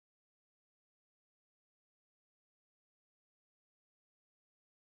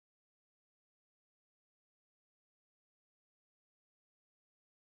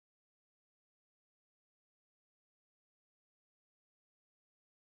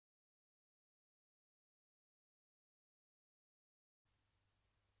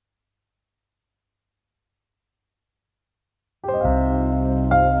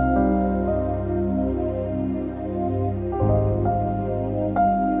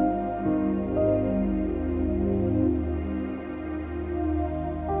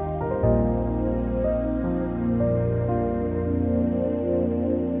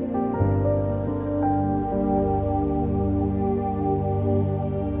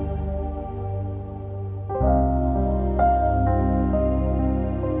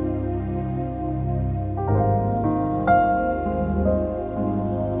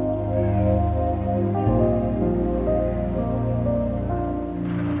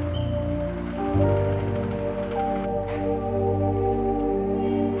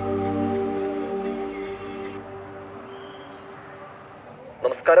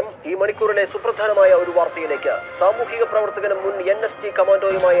നമസ്കാരം. ഈ മണിക്കൂറിലെ സുപ്രധാനമായ ഒരു വാർത്തയിലേക്ക്. സാമൂഹിക പ്രവർത്തകനും മുൻ NST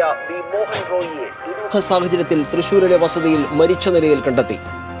കമാൻഡോയുമായ ബി മോഹൻ റോയിയെ ദുരൂഹ സാഹചര്യത്തിൽ തൃശൂരിലെ വസതിയിൽ മരിച്ച നിലയിൽ കണ്ടെത്തി.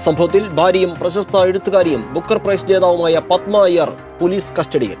 സംഭവത്തിൽ ഭാര്യയും പ്രശസ്ത എഴുത്തുകാരിയും Booker price ജേതാവുമായ Padma Iyer police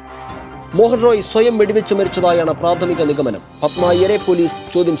കസ്റ്റഡിയിൽ. മോഹൻ റോയ് സ്വയം വെടിവെച്ച് മരിച്ചതായാണ് പ്രാഥമിക നിഗമനം. പത്മ അയ്യരെ പോലീസ്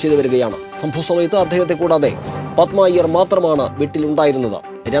ചോദ്യം ചെയ്തു വരികയാണ്. സംഭവ സമയത്ത് അദ്ദേഹത്തെ കൂടാതെ പത്മ അയ്യർ മാത്രമാണ് വീട്ടിലുണ്ടായിരുന്നത്.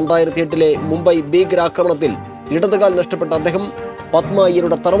 2008 മുംബൈ ഭീകരാക്രമണത്തിൽ ഇടതുകാൽ നഷ്ടപ്പെട്ട അദ്ദേഹം പത്മ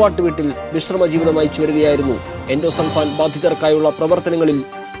അയ്യരുടെ തറവാട്ട് വീട്ടിൽ വിശ്രമ ജീവിതം നയിച്ചു വരികയായിരുന്നു. എൻഡോസൾഫാൻ ബാധിതർക്കായുള്ള പ്രവർത്തനങ്ങളിൽ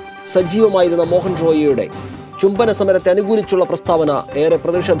സജീവമായിരുന്ന മോഹൻ റോയിയുടെ ചുംബന സമരത്തെ അനുകൂലിച്ചുള്ള പ്രസ്താവന ഏറെ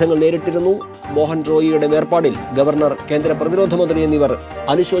പ്രതിഷേധങ്ങൾ നേരിട്ടിരുന്നു. മോഹൻ റോയിയുടെ വേർപാടിൽ ഗവർണർ, കേന്ദ്ര പ്രതിരോധ മന്ത്രി എന്നിവർ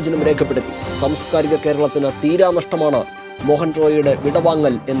അനുശോചനം രേഖപ്പെടുത്തി. സാംസ്കാരിക കേരളത്തിന് തീരാനഷ്ടമാണ് മോഹൻ റോയിയുടെ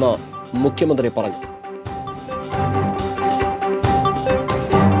വിടവാങ്ങൽ എന്ന് മുഖ്യമന്ത്രി പറഞ്ഞു.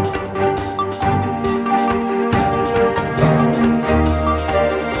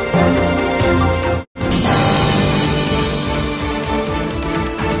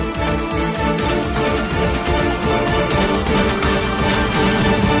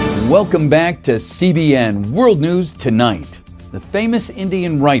 Welcome back to CBN World News Tonight. The famous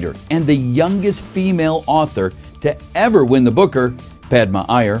Indian writer and the youngest female author to ever win the Booker, Padma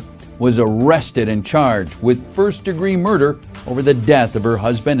Iyer, was arrested and charged with first-degree murder over the death of her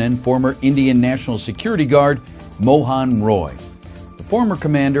husband and former Indian National Security Guard, Mohan Roy. The former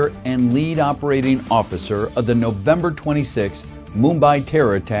commander and lead operating officer of the November 26 Mumbai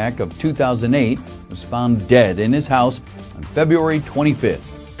terror attack of 2008 was found dead in his house on February 25th.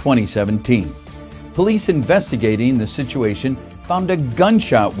 2017. Police investigating the situation found a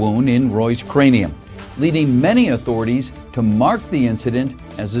gunshot wound in Roy's cranium, leading many authorities to mark the incident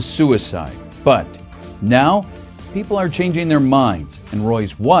as a suicide. But now, people are changing their minds, and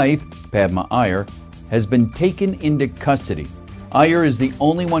Roy's wife, Padma Iyer, has been taken into custody. Iyer is the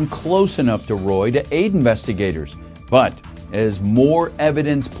only one close enough to Roy to aid investigators, but as more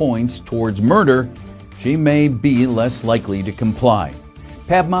evidence points towards murder, she may be less likely to comply.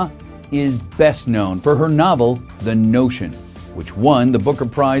 Padma is best known for her novel, The Notion, which won the Booker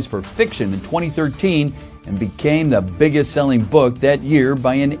Prize for Fiction in 2013 and became the biggest-selling book that year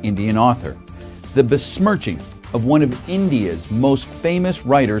by an Indian author. The besmirching of one of India's most famous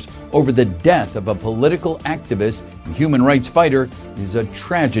writers over the death of a political activist and human rights fighter is a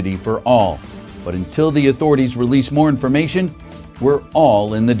tragedy for all. But until the authorities release more information, we're all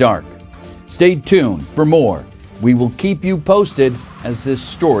in the dark. Stay tuned for more. We will keep you posted as this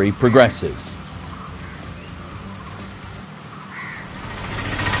story progresses.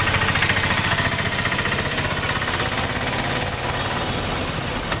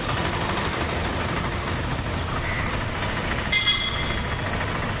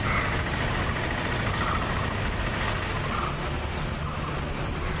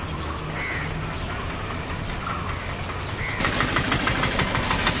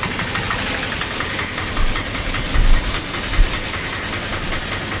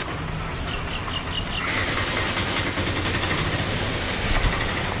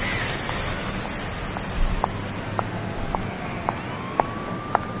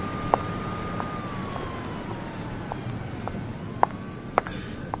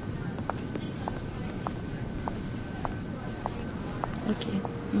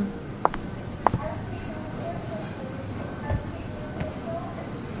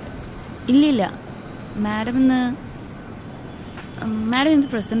 ഇല്ലില്ല, madam ഇന്ന്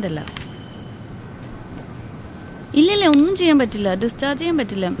present അല്ല. ഇല്ലില്ല, ഒന്നും ചെയ്യാൻ പറ്റില്ല, discharge ചെയ്യാൻ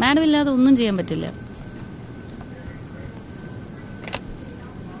പറ്റില്ല. Madam ഇല്ലാതെ ഒന്നും ചെയ്യാൻ പറ്റില്ല.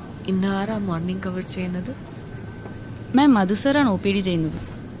 ഇന്ന് ആരാ മോർണിംഗ് കവർ ചെയ്യുന്നത്? മാം, മധു സാറാണ് OPD ചെയ്യുന്നത്.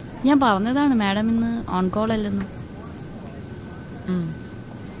 ഞാൻ പറഞ്ഞതാണ് മാഡം ഇന്ന് ഓൺ കോൾ അല്ലെന്ന്.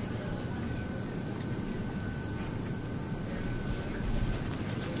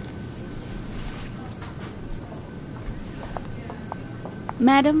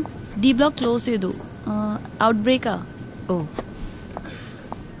 മാഡം, ഡി ബ്ലോക്ക് ക്ലോസ് ചെയ്തു. ഔട്ട് ബ്രേക്കാ. ഓ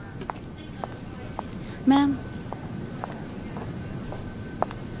മാം,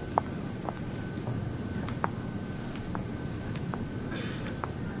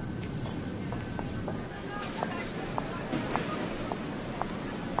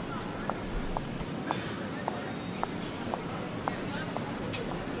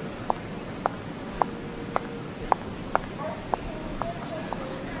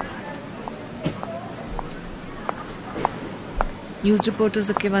 ന്യൂസ്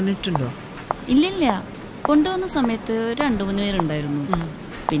റിപ്പോർട്ടേഴ്സ് ഒക്കെ വന്നിട്ടുണ്ടോ? ഇല്ലില്ല, കൊണ്ടുവന്ന സമയത്ത് 2-3 പേരുണ്ടായിരുന്നു.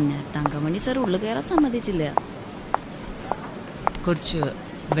 പിന്നെ തങ്കമണി സാർ ഉള്ളു കയറാൻ സമ്മതിച്ചില്ല. കുറച്ച്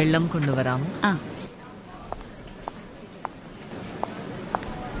വെള്ളം കൊണ്ടുവരാമോ? ആ.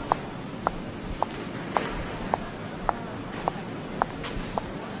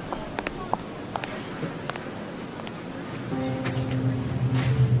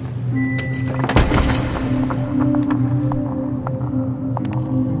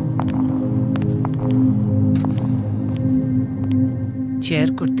 ചെയർ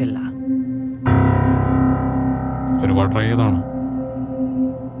കൊടുത്തില്ല. ഒരുപാട് ട്രൈ ചെയ്താണ്.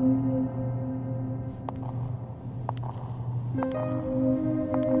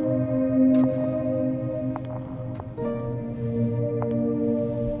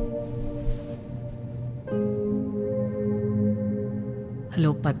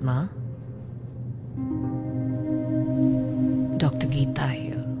 Hello, Padma. Dr. Geeta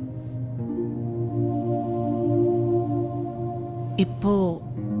here. ഇപ്പോ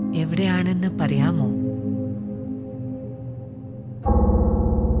എവിടെയാണെന്ന് പറയാമോ?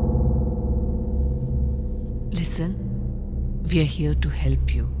 Listen, we are here to help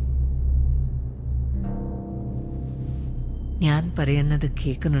you. ഞാൻ പറയുന്നത്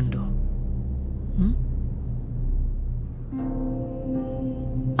കേൾക്കുന്നുണ്ടോ?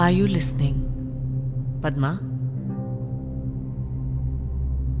 Are you listening, Padma?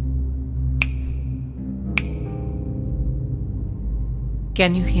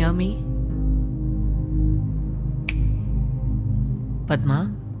 Can you hear me? Padma,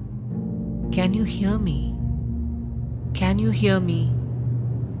 can you hear me? Can you hear me?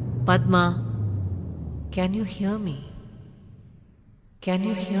 Padma, can you hear me? Can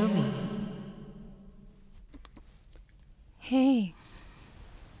you hear me? Hey.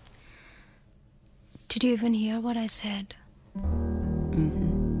 Did you even hear what I said?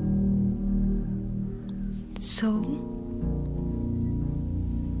 Mm-hmm. So,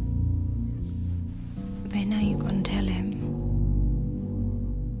 when are you going to tell him?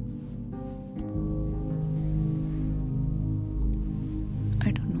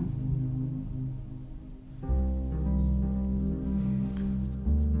 I don't know.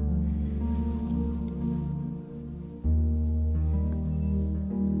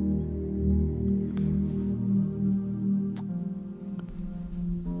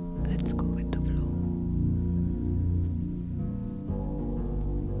 Let's go with the flow.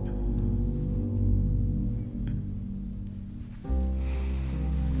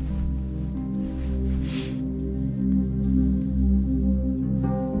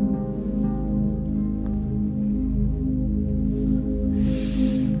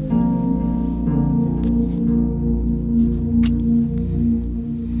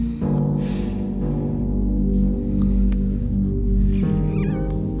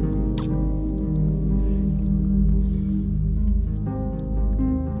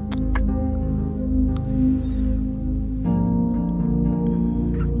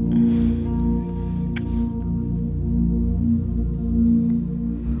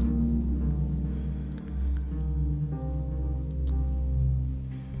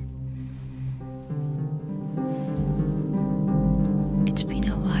 It's been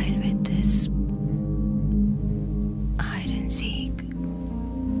a while with this hide and seek.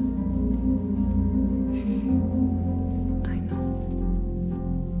 I know.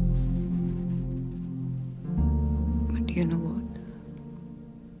 But you know what?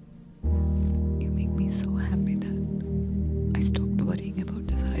 You make me so happy that I stopped worrying about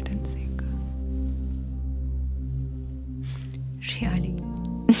this hide and seek. Really?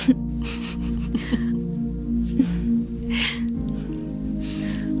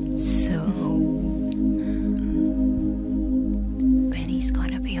 So, when he's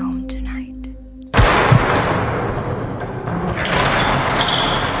gonna be home tonight?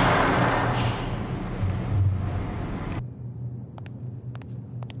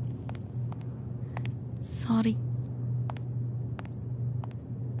 Sorry.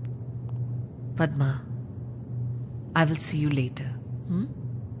 Padma, I will see you later.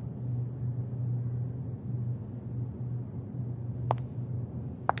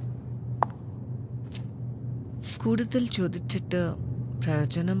 കൂടുതൽ ചോദിച്ചിട്ട്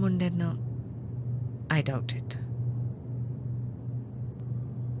പ്രയോജനമുണ്ടെന്ന് I doubt it.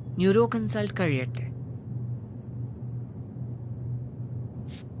 Neuro consult കഴിയട്ടെ.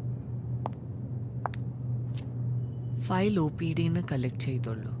 File OPDന്ന് collect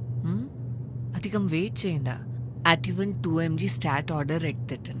ചെയ്തോളൂ. അധികം wait ചെയ്യണ്ട. ആക്ടിവൻ 2 mg stat order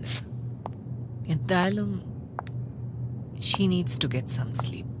എടുത്തിട്ടുണ്ട്. എന്തായാലും she needs to get some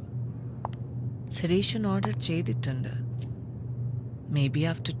sleep. Sedation order ചെയ്തിട്ടുണ്ട്. May be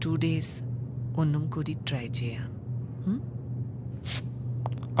after 2 days ഒന്നും കൂടി ട്രൈ ചെയ്യാം.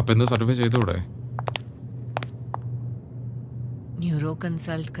 അപ്പം എന്താ സർട്ടിഫൈ ചെയ്തൂടെ? न्यूरो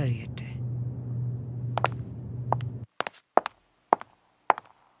कंसल्ट करिए.